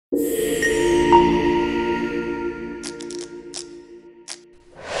Welcome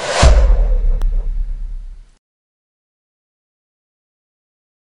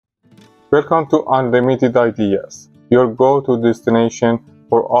to Unlimited Ideas, your go-to destination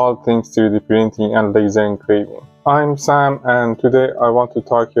for all things 3D printing and laser engraving. I'm Sam, and today I want to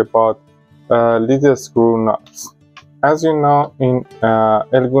talk about lead screw nuts. As you know, in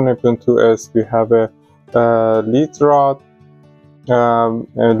Elegoo neptune2s we have a lead rod,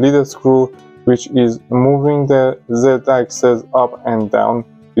 a lead screw, which is moving the z-axis up and down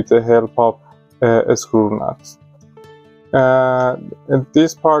with the help of screw nuts.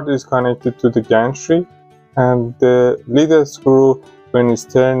 This part is connected to the gantry, and the lead screw, when it's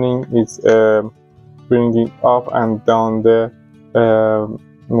turning, it's bringing up and down the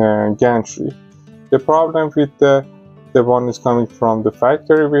gantry. The problem with the one is coming from the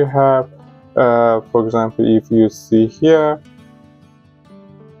factory we have. For example, if you see here,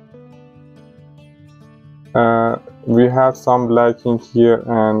 we have some lacking here,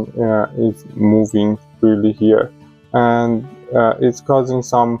 and it's moving freely here, and it's causing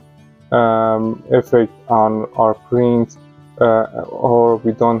some effect on our print, or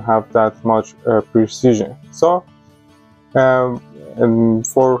we don't have that much precision. So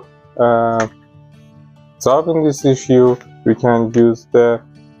for solving this issue, we can use the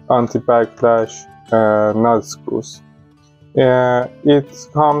anti-backlash nut screws. It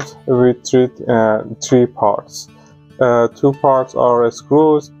comes with three parts. Two parts are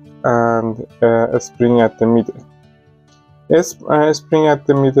screws and a spring at the middle. A spring at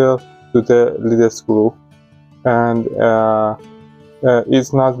the middle to the lead screw, and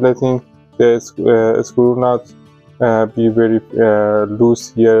it's not letting the screw nut be very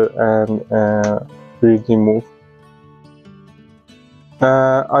loose here and freely move.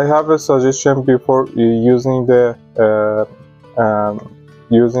 I have a suggestion before using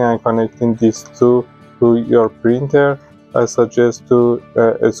using and connecting these two to your printer. I suggest to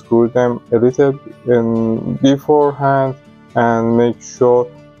screw them a little beforehand, and make sure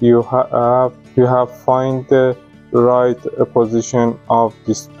you have find the right position of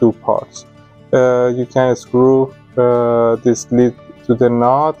these two parts. You can screw this lid to the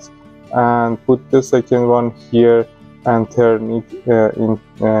nut and put the second one here and turn it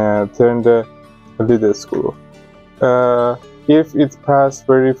turn the lid screw. If it passes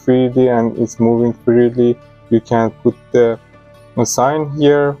very freely and it's moving freely, you can put the sign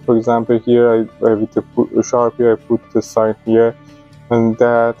here. For example, here with the Sharpie I put the sign here, and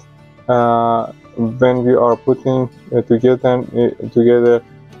that when we are putting together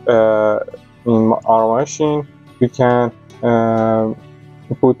in our machine, we can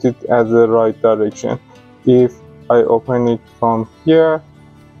put it at the right direction. If I open it from here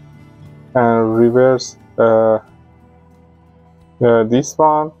and reverse this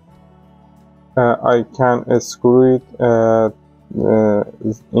one, I can screw it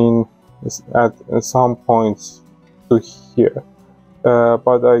in at some points to here,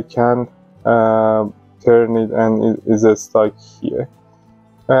 but I can turn it and it is stuck here.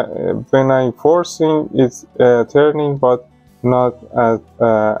 When I'm forcing, it's turning, but not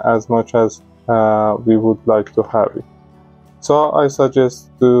as much as we would like to have it. So I suggest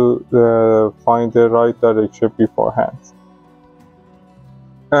to find the right direction beforehand.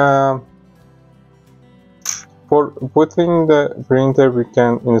 For putting the printer, we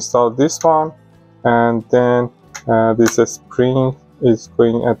can install this one, and then this spring is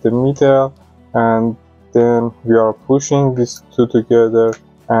going at the middle, and then we are pushing these two together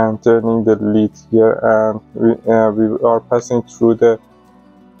and turning the lid here, and we are passing through the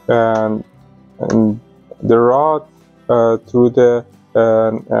rod through the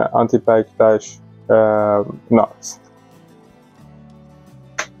anti-backlash nuts.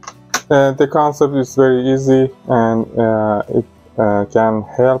 The concept is very easy, and it can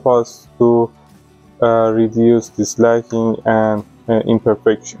help us to reduce this lacking and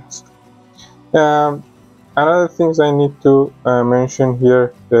imperfections. Another things I need to mention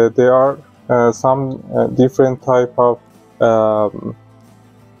here, there are some different type of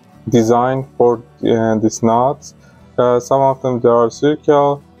design for these nuts. Some of them they are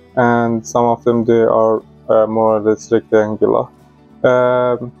circular, and some of them they are more or less rectangular.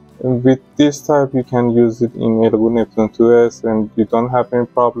 With this type, you can use it in Elegoo neptune2s and you don't have any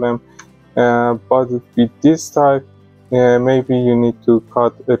problem. But with this type, maybe you need to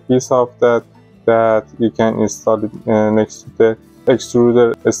cut a piece of that you can install it next to the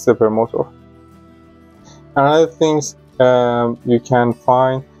extruder stepper motor. Another things you can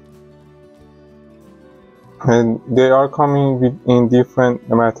find, and they are coming in different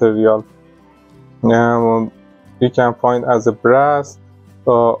material. You can find as a brass,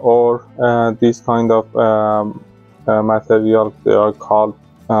 or this kind of material. They are called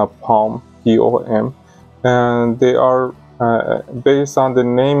POM, POM, and they are based on the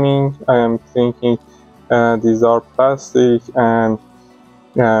naming. I am thinking these are plastic, and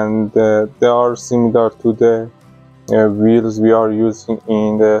they are similar to the wheels we are using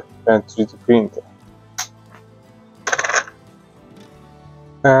in the 3D printer.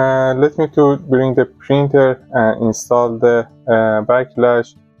 Let me to bring the printer and install the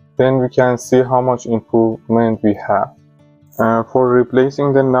backlash, then we can see how much improvement we have. For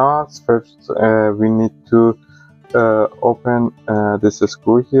replacing the nuts, first we need to open this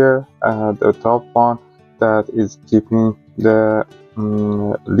screw here, the top one that is keeping the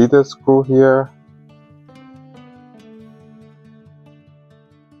lead screw here.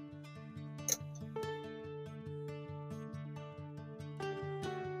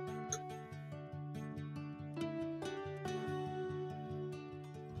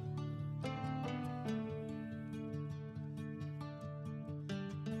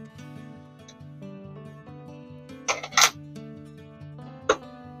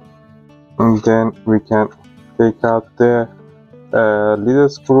 And then we can take out the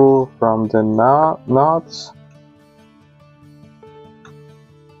lead screw from the nuts.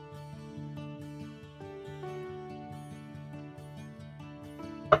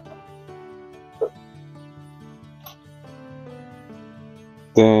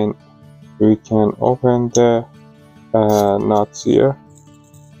 Then we can open the nuts here.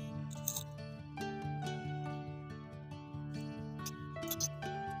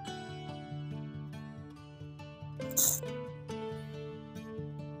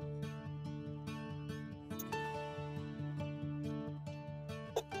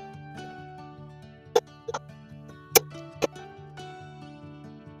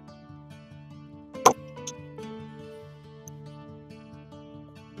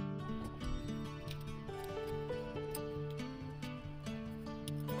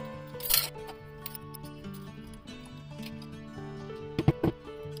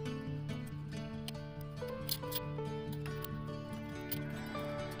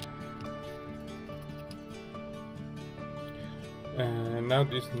 Now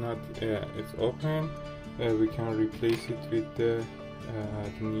this nut is open, we can replace it with the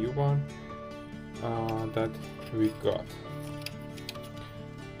new one that we got.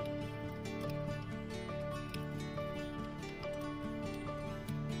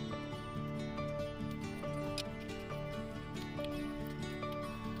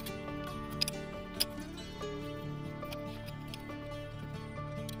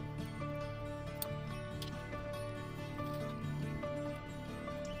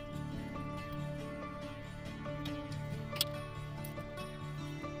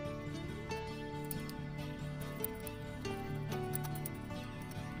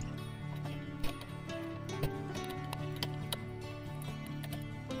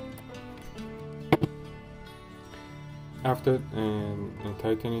 After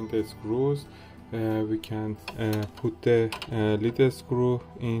tightening the screws, we can put the lead screw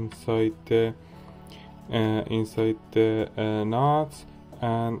inside the nuts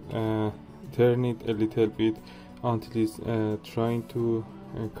and turn it a little bit until it's trying to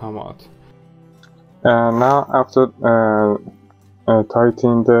come out. Now after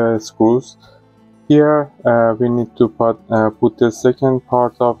tightening the screws here, we need to put the second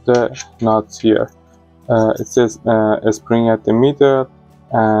part of the nuts here. It says a spring at the middle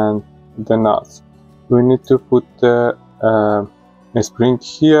and the nuts. We need to put the spring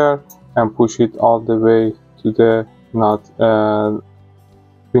here and push it all the way to the nut.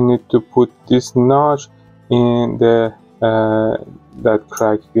 We need to put this notch in the that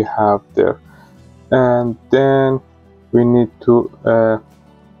crack we have there, and then we need to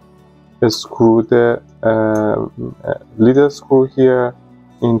screw the lead screw here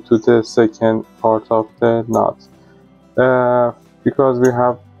into the second part of the nut. Because we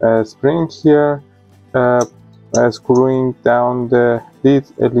have a spring here, screwing down the lead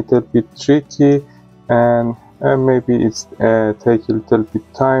a little bit tricky, and maybe it's take a little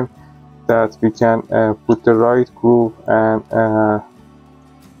bit time that we can put the right groove and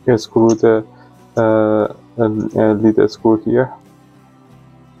screw the lead screw here.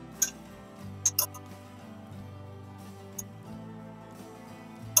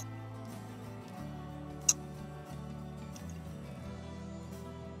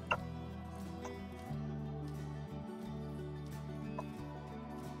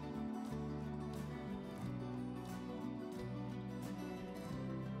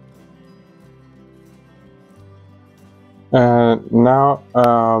 Now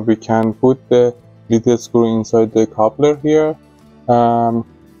we can put the lead screw inside the coupler here,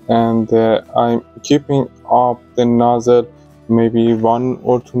 And I'm keeping up the nozzle maybe 1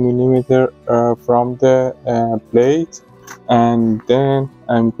 or 2 millimeter from the plate, and then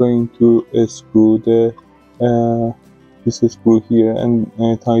I'm going to screw the this screw here and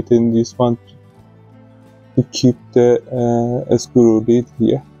tighten this one to keep the screw lid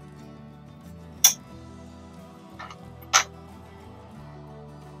here.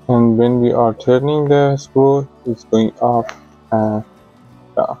 And when we are turning the screw, it's going up and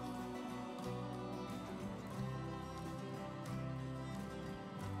down.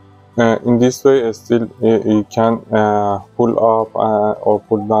 In this way, still you can pull up or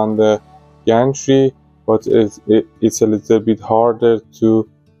pull down the gantry, but it's a little bit harder to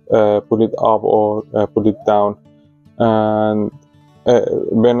pull it up or pull it down. And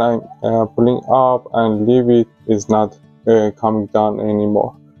when I'm pulling up and leave it, it's not coming down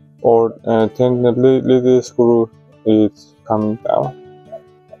anymore. Or turn the little screw, it's coming down.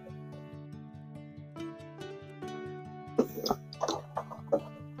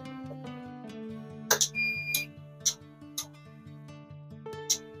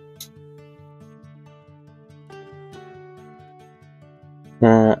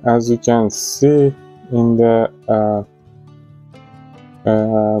 As you can see in the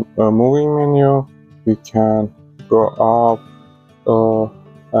moving menu, we can go up or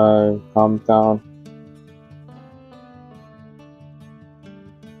come down.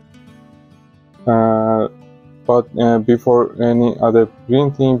 But before any other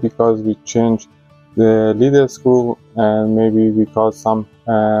printing, because we changed the little screw and maybe we caused some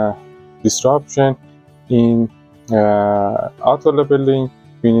disruption in auto labeling,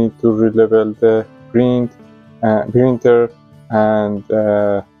 we need to relevel the printer, and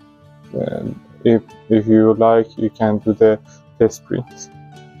if you like, you can do the test print.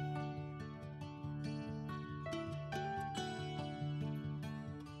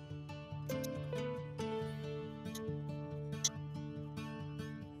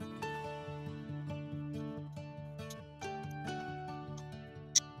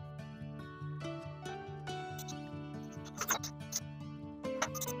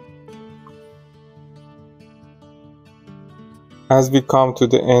 As we come to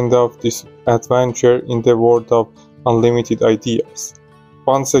the end of this adventure in the world of unlimited ideas,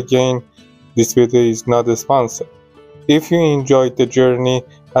 once again, this video is not a sponsor. If you enjoyed the journey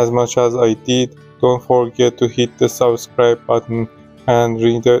as much as I did, don't forget to hit the subscribe button and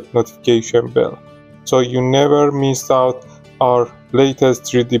ring the notification bell, so you never miss out our latest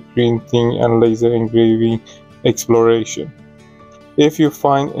 3D printing and laser engraving exploration. If you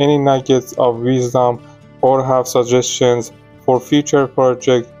find any nuggets of wisdom or have suggestions for future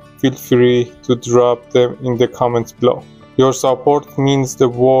projects, feel free to drop them in the comments below. Your support means the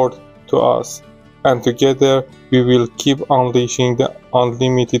world to us, and together we will keep unleashing the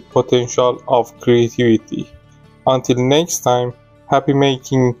unlimited potential of creativity. Until next time, happy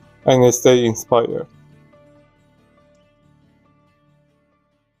making and stay inspired.